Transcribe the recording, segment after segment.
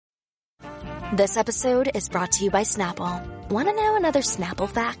This episode is brought to you by Snapple. Want to know another Snapple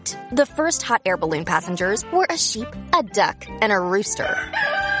fact? The first hot air balloon passengers were a sheep, a duck, and a rooster.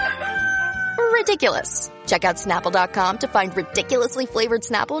 Ridiculous. Check out Snapple.com to find ridiculously flavored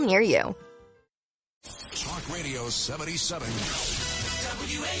Snapple near you. Talk Radio 77.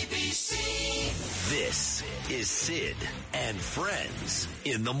 WABC. This is Sid and Friends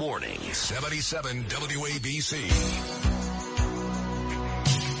in the Morning. 77 WABC.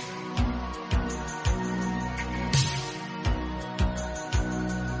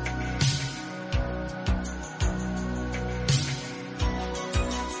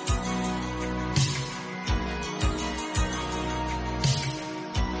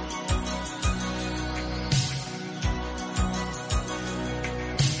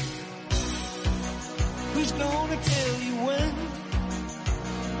 Who's gonna tell you when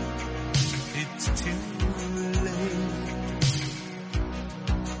it's too late?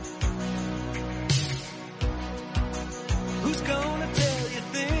 Who's gonna tell you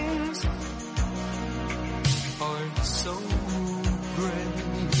things aren't so great?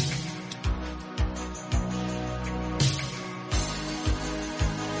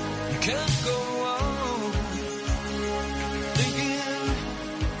 You can't go on thinking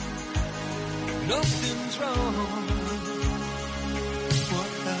nothing's wrong.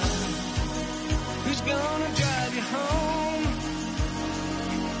 Who's gonna drive you home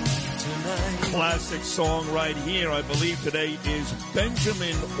tonight? Classic song right here. I believe today is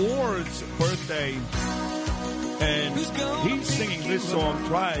Benjamin Orr's birthday. And he's singing this song,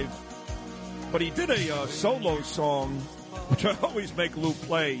 Drive. But he did a solo song, which I always make Lou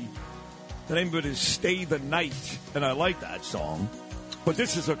play. The name of it is Stay the Night. And I like that song. But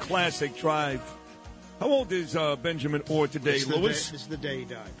this is a classic, Drive. How old is Benjamin Orr today, Lewis? This is the day he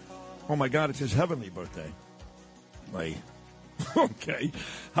died. Oh, my God, it's his heavenly birthday. Right. Okay.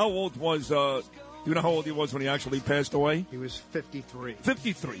 How old was, do you know how old he was when he actually passed away? He was 53.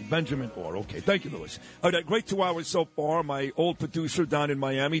 53, Benjamin Orr. Okay, thank you, Lewis. All right, great 2 hours so far. My old producer down in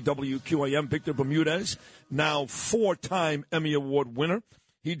Miami, WQAM, Victor Bermudez, now 4-time Emmy Award winner.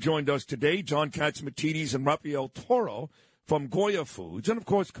 He joined us today. John Katzmatidis and Rafael Toro from Goya Foods, and, of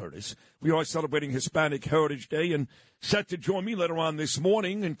course, Curtis. We are celebrating Hispanic Heritage Day, and set to join me later on this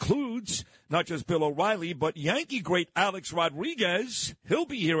morning includes not just Bill O'Reilly, but Yankee great Alex Rodriguez. He'll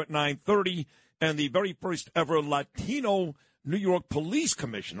be here at 9:30, and the very first ever Latino New York Police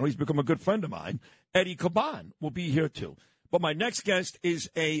Commissioner, he's become a good friend of mine, Eddie Caban, will be here, too. But my next guest is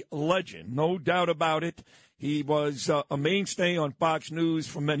a legend, no doubt about it. He was a mainstay on Fox News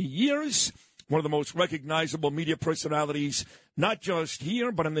for many years. One of the most recognizable media personalities, not just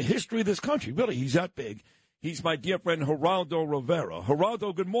here, but in the history of this country. Really, he's that big. He's my dear friend, Geraldo Rivera.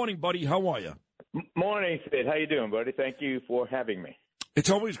 Geraldo, good morning, buddy. How are you? Morning, Sid. How you doing, buddy? Thank you for having me. It's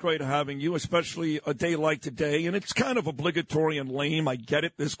always great having you, especially a day like today. And it's kind of obligatory and lame. I get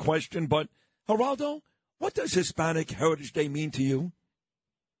it, this question. But, Geraldo, what does Hispanic Heritage Day mean to you?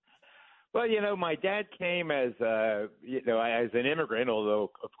 Well, my dad came as as an immigrant,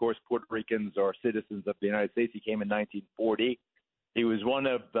 although, of course, Puerto Ricans are citizens of the United States. He came in 1940. He was one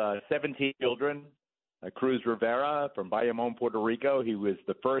of 17 children. Cruz Rivera from Bayamon, Puerto Rico. He was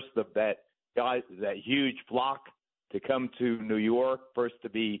the first of that huge flock to come to New York, first to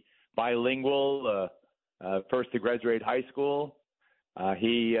be bilingual, first to graduate high school.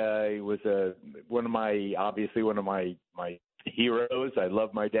 He was one of my heroes. I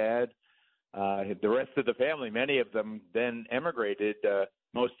love my dad. The rest of the family, many of them then emigrated,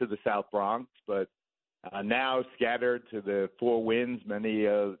 most to the South Bronx, but now scattered to the Four Winds. Many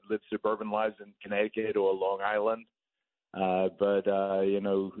live suburban lives in Connecticut or Long Island. But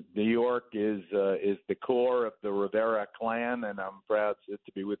New York is the core of the Rivera clan, and I'm proud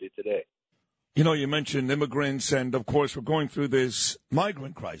to be with you today. You mentioned immigrants, and, of course, we're going through this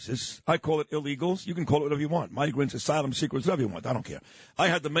migrant crisis. I call it illegals. You can call it whatever you want. Migrants, asylum seekers, whatever you want. I don't care. I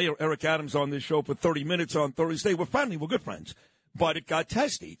had the mayor, Eric Adams, on this show for 30 minutes on Thursday. We're friendly. We're good friends. But it got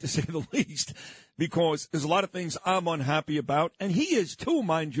testy, to say the least, because there's a lot of things I'm unhappy about, and he is too,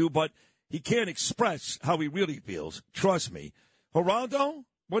 mind you, but he can't express how he really feels. Trust me. Geraldo,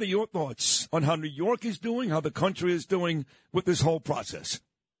 what are your thoughts on how New York is doing, how the country is doing with this whole process?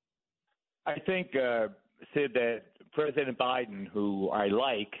 I think, Sid, that President Biden, who I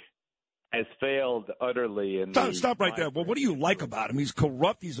like, has failed utterly. Stop right there. Well, what do you like about him? He's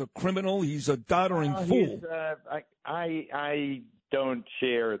corrupt. He's a criminal. He's a doddering fool. I don't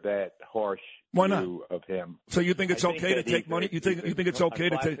share that harsh Why not? view of him. So you think it's okay to take money? You think it's okay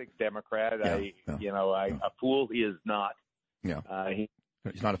to take? Classic Democrat. Yeah. A fool he is not. Yeah.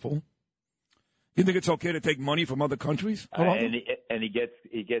 He's not a fool. You think it's okay to take money from other countries? And he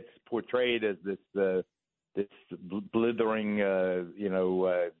gets portrayed as this blithering,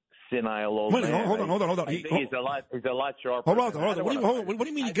 senile old man. Hold on. He's a lot sharper. Hold on. What do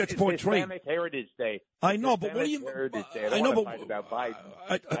you mean he gets portrayed? Islamic Heritage Day. I know, but what do you? I know, but fight about Biden.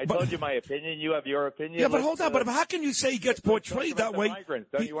 I told you my opinion. You have your opinion. Yeah, but hold on. But how can you say he gets portrayed that way?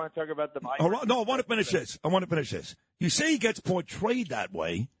 Don't you want to talk about the migrants? No, I want to finish this. You say he gets portrayed that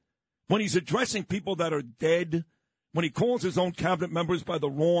way when he's addressing people that are dead, when he calls his own cabinet members by the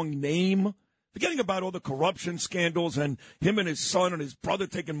wrong name. Forgetting about all the corruption scandals and him and his son and his brother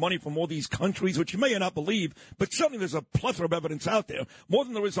taking money from all these countries, which you may not believe, but certainly there's a plethora of evidence out there, more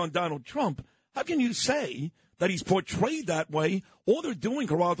than there is on Donald Trump. How can you say that he's portrayed that way? All they're doing,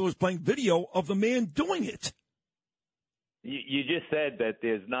 Geraldo, is playing video of the man doing it. You just said that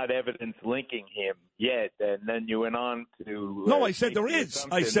there's not evidence linking him yet, and then you went on to... No, I said there is.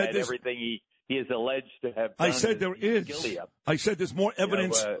 I said there's... Everything he is alleged to have done. I said there is. I said there's more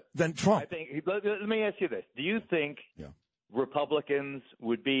evidence than Trump. I think. Let me ask you this: do you think Republicans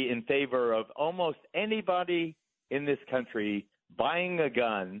would be in favor of almost anybody in this country buying a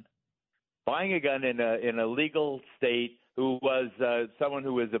gun in a legal state who was someone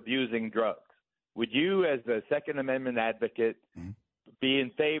who was abusing drugs? Would you, as a Second Amendment advocate, be in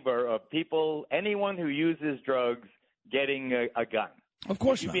favor of anyone who uses drugs getting a gun? Of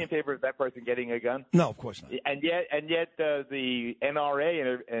course not. Would you be in favor of that person getting a gun? No, of course not. And yet, the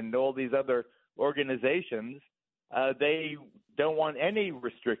NRA and all these other organizations, they don't want any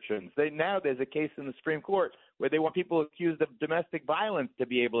restrictions. Now there's a case in the Supreme Court where they want people accused of domestic violence to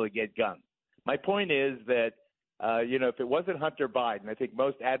be able to get guns. My point is that, if it wasn't Hunter Biden, I think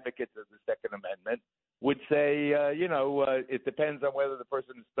most advocates of the Second Amendment would say, it depends on whether the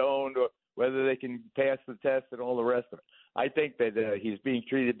person is stoned or whether they can pass the test and all the rest of it. I think that he's being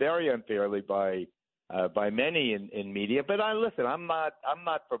treated very unfairly by many in media. But listen, I'm not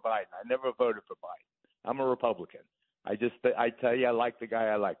for Biden. I never voted for Biden. I'm a Republican. I tell you, I like the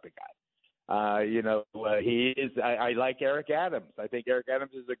guy. He is. I like Eric Adams. I think Eric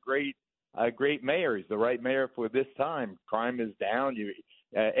Adams is a great mayor. He's the right mayor for this time. Crime is down.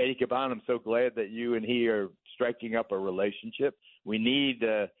 Eddie Caban, I'm so glad that you and he are striking up a relationship. We need.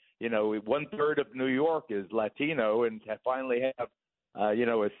 1/3 of New York is Latino, and to finally have, a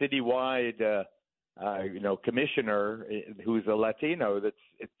citywide, commissioner who's a Latino.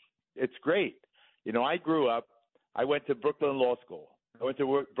 It's great. I went to Brooklyn Law School. I went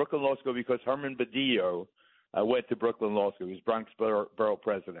to Brooklyn Law School because Herman Badillo went to Brooklyn Law School. He was Bronx Borough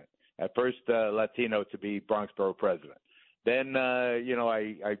president. At first, Latino to be Bronx Borough president. Then,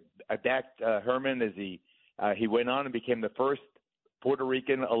 I backed Herman as he went on and became the first Puerto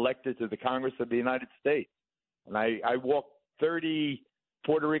Rican elected to the Congress of the United States. And I walked 30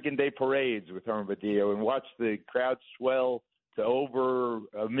 Puerto Rican Day parades with Herman Badillo and watched the crowd swell to over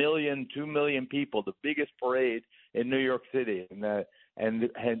 1 million, 2 million people, the biggest parade in New York City.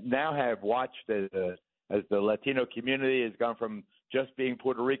 And now have watched as the Latino community has gone from just being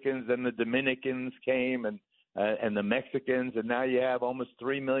Puerto Ricans, then the Dominicans came and the Mexicans, and now you have almost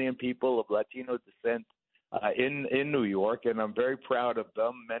 3 million people of Latino descent in New York, and I'm very proud of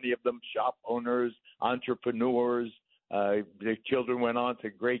them. Many of them shop owners, entrepreneurs. Their children went on to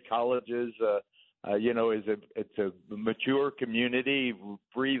great colleges. It's a mature community,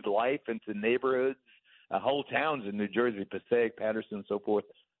 breathe life into neighborhoods. Whole towns in New Jersey, Passaic, Patterson, so forth,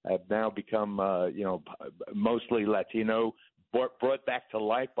 have now become mostly Latino, brought back to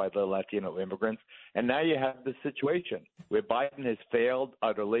life by the Latino immigrants. And now you have the situation where Biden has failed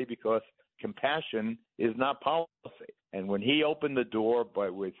utterly because compassion is not policy. And when he opened the door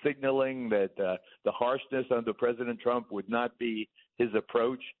with signaling that the harshness under President Trump would not be his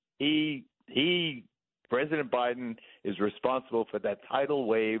approach, President Biden is responsible for that tidal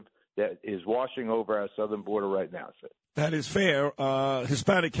wave that is washing over our southern border right now, sir. That is fair.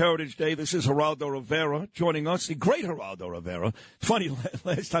 Hispanic Heritage Day. This is Geraldo Rivera joining us, the great Geraldo Rivera. Funny,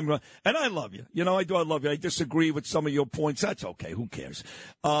 last time, and I love you. I love you. I disagree with some of your points. That's okay. Who cares?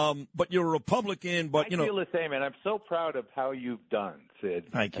 But you're a Republican, but, I feel the same, and I'm so proud of how you've done, Sid.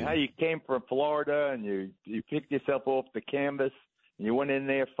 Thank you. And how you came from Florida, and you picked yourself off the canvas, and you went in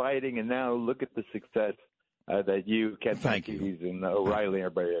there fighting, and now look at the success that you kept. Thank you. And O'Reilly,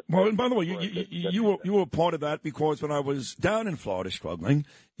 everybody. Well, and by the way, you were part of that because when I was down in Florida struggling,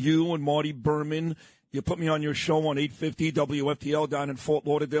 you and Marty Berman, you put me on your show on 850 WFTL down in Fort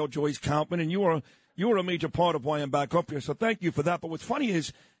Lauderdale, Joyce Kaufman, and you were a major part of why I'm back up here. So thank you for that. But what's funny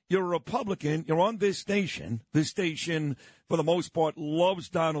is, You're a Republican. You're on this station. This station, for the most part, loves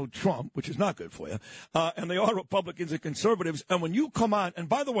Donald Trump, which is not good for you. And they are Republicans and conservatives. And when you come on, and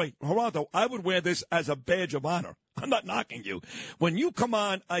by the way, Geraldo, I would wear this as a badge of honor. I'm not knocking you. When you come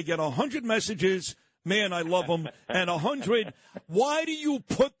on, I get 100 messages. Man, I love him. And 100, why do you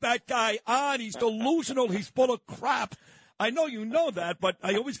put that guy on? He's delusional. He's full of crap. I know you know that, but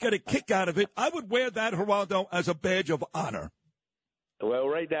I always get a kick out of it. I would wear that, Geraldo, as a badge of honor. Well,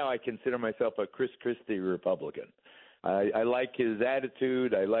 right now I consider myself a Chris Christie Republican. I like his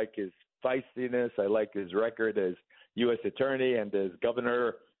attitude. I like his feistiness. I like his record as U.S. attorney and as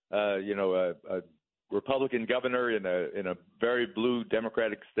governor, a Republican governor in a very blue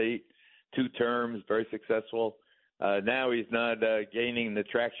Democratic state, 2 terms, very successful. Now he's not gaining the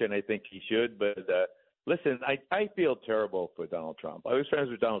traction I think he should. But listen, I feel terrible for Donald Trump. I was friends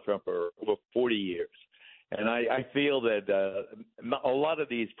with Donald Trump for over 40 years. And I feel that a lot of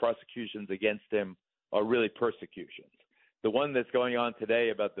these prosecutions against him are really persecutions. The one that's going on today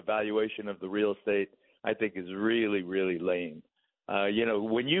about the valuation of the real estate, I think, is really, really lame.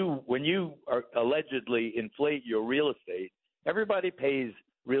 When you are allegedly inflate your real estate, everybody pays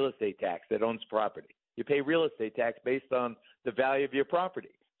real estate tax that owns property. You pay real estate tax based on the value of your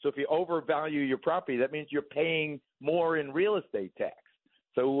property. So if you overvalue your property, that means you're paying more in real estate tax.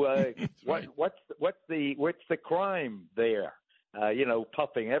 So what's the crime there?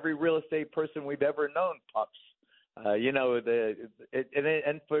 Puffing. Every real estate person we've ever known puffs. And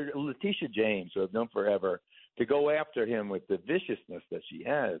for Letitia James, who I've known forever, to go after him with the viciousness that she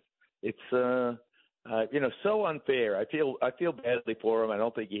has, it's so unfair. I feel badly for him. I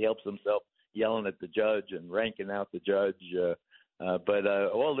don't think he helps himself yelling at the judge and ranking out the judge. But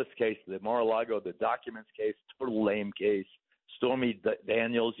all this case, the Mar-a-Lago, the documents case, total lame case. Stormy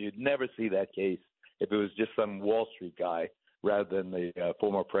Daniels, you'd never see that case if it was just some Wall Street guy rather than the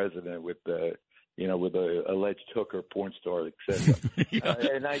former president with the alleged hooker, porn star, etc.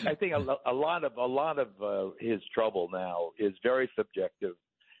 And I think a lot of his trouble now is very subjective.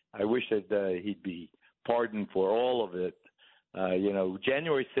 I wish that he'd be pardoned for all of it.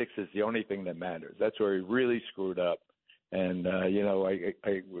 January 6th is the only thing that matters. That's where he really screwed up. And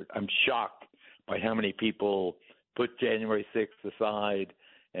I'm shocked by how many people put January 6th aside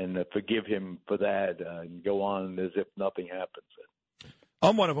and forgive him for that and go on as if nothing happens.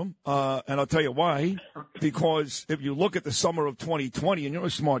 I'm one of them, and I'll tell you why. Because if you look at the summer of 2020, and you're a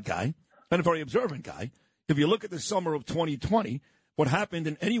smart guy and a very observant guy, if you look at the summer of 2020, what happened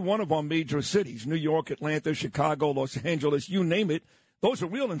in any one of our major cities, New York, Atlanta, Chicago, Los Angeles, you name it, those are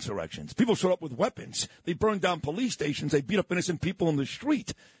real insurrections. People showed up with weapons. They burned down police stations. They beat up innocent people in the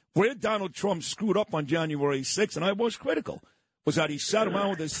street. Where Donald Trump screwed up on January 6th, and I was critical, was that he sat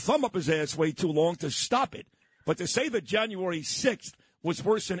around with his thumb up his ass way too long to stop it. But to say that January 6th was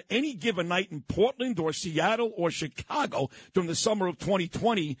worse than any given night in Portland or Seattle or Chicago during the summer of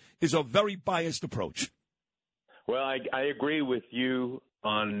 2020 is a very biased approach. Well, I agree with you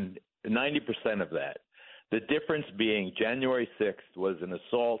on 90% of that. The difference being January 6th was an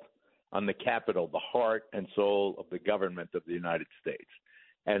assault on the Capitol, the heart and soul of the government of the United States.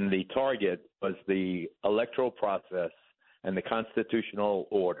 And the target was the electoral process and the constitutional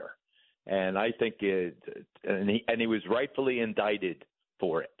order. And I think he was rightfully indicted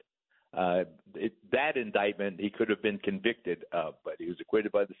for it. That indictment he could have been convicted of, but he was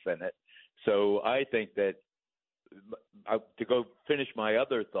acquitted by the Senate. So I think that to go finish my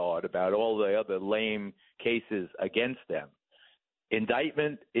other thought about all the other lame cases against them,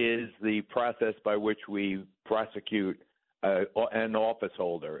 indictment is the process by which we prosecute an office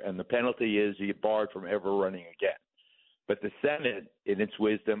holder, and the penalty is you're barred from ever running again. But the Senate, in its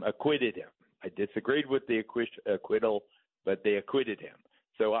wisdom, acquitted him. I disagreed with the acquittal, but they acquitted him.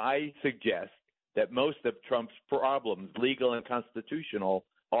 So I suggest that most of Trump's problems, legal and constitutional,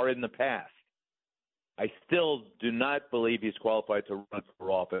 are in the past. I still do not believe he's qualified to run for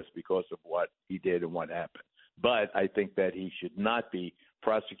office because of what he did and what happened. But I think that he should not be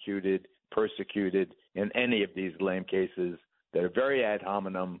prosecuted, persecuted in any of these lame cases that are very ad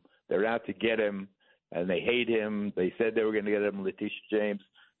hominem. They're out to get him, and they hate him. They said they were going to get him, Letitia James.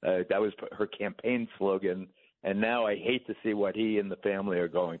 That was her campaign slogan. And now I hate to see what he and the family are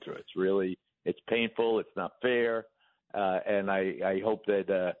going through. It's painful. It's not fair. And I hope that,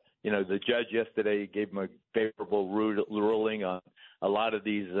 the judge yesterday gave him a favorable ruling on a lot of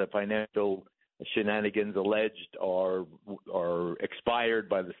these financial shenanigans alleged are expired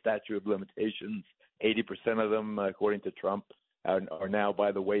by the statute of limitations. 80% of them, according to Trump, are now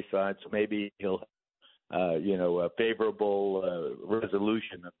by the wayside. So maybe he'll, a favorable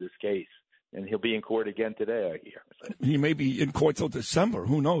resolution of this case. and he'll be in court again today, I hear. He may be in court till December.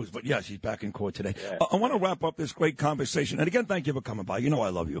 Who knows? But, yes, he's back in court today. Yeah. I want to wrap up this great conversation. And, again, thank you for coming by. You know I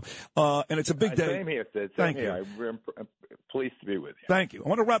love you. And it's a big day. Same here, Sid. Thank you. you. I'm pleased to be with you. Thank you. I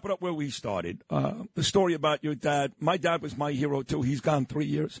want to wrap it up where we started. The story about your dad. My dad was my hero, too. He's gone 3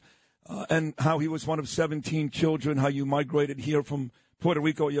 years. And how he was one of 17 children, how you migrated here from Puerto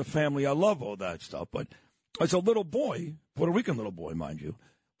Rico, your family. I love all that stuff. But as a little boy, Puerto Rican little boy, mind you,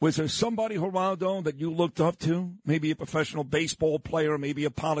 was there somebody, Geraldo, that you looked up to? Maybe a professional baseball player, maybe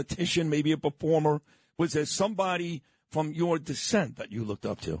a politician, maybe a performer. Was there somebody from your descent that you looked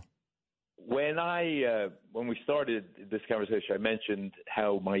up to? When we started this conversation, I mentioned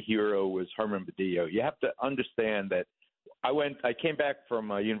how my hero was Herman Badillo. You have to understand that I came back from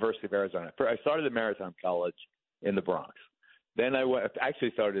University of Arizona. I started at Maritime College in the Bronx. Then I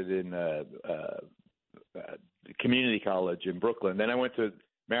actually started in community college in Brooklyn. Then I went to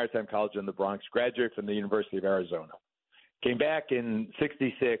Maritime College in the Bronx, graduated from the University of Arizona. Came back in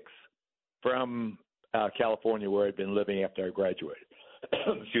 '66 from California, where I'd been living after I graduated.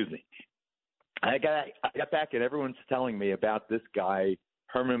 Excuse me. I got back, and everyone's telling me about this guy,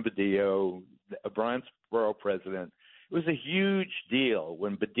 Herman Badillo, a Bronxborough president. It was a huge deal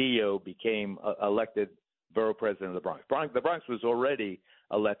when Badillo became elected borough president of the Bronx. The Bronx was already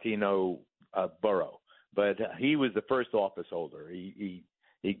a Latino borough, but he was the first office holder. He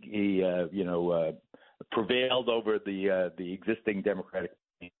prevailed over the existing Democratic.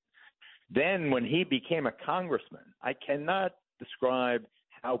 Then when he became a congressman, I cannot describe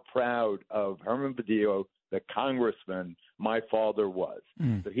how proud of Herman Badillo, the congressman, my father was.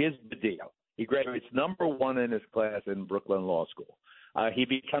 So here's Badillo. He graduates number one in his class in Brooklyn Law School. He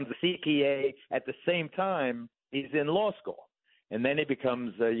becomes a CPA at the same time he's in law school, and then he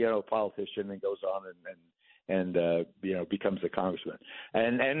becomes a politician and goes on and becomes a congressman,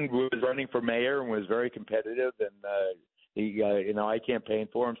 and was running for mayor and was very competitive. And I campaigned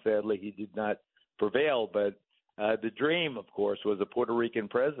for him. Sadly, he did not prevail, but the dream, of course, was a Puerto Rican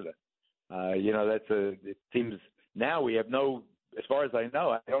president. It seems now we have no. As far as I know,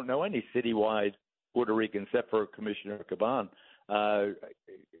 I don't know any citywide Puerto Rican except for Commissioner Caban.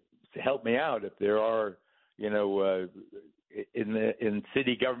 Help me out if there are, in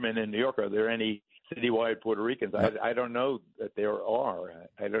city government in New York, are there any citywide Puerto Ricans? I don't know that there are.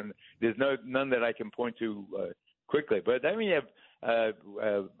 There's none that I can point to quickly. But then we have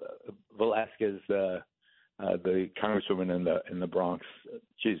Velasquez, the congresswoman in the Bronx.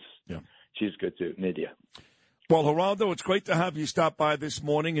 She's good too, Nydia. Well, Geraldo, it's great to have you stop by this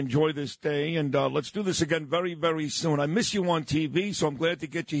morning. Enjoy this day, and let's do this again very, very soon. I miss you on TV, so I'm glad to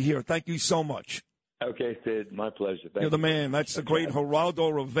get you here. Thank you so much. Okay, Sid, my pleasure. You're the man. That's the great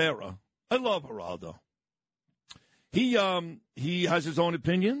Geraldo Rivera. I love Geraldo. He has his own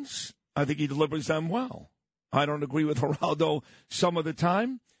opinions. I think he delivers them well. I don't agree with Geraldo some of the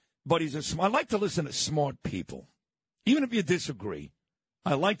time, but I like to listen to smart people. Even if you disagree,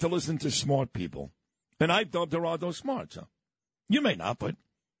 I like to listen to smart people. And I've dubbed Geraldo smart, so. You may not, but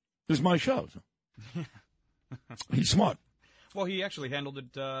this is my show. So. He's smart. Well, he actually handled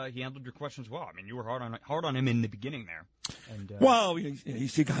it. He handled your questions well. I mean, you were hard on him in the beginning there. And, well, he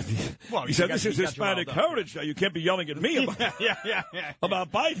got me. Well, he said this is Hispanic heritage. You can't be yelling at me about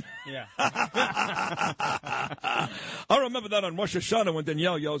about Biden. Yeah. I remember that on Rosh Hashanah when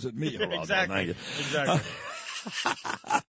Danielle yells at me. Exactly.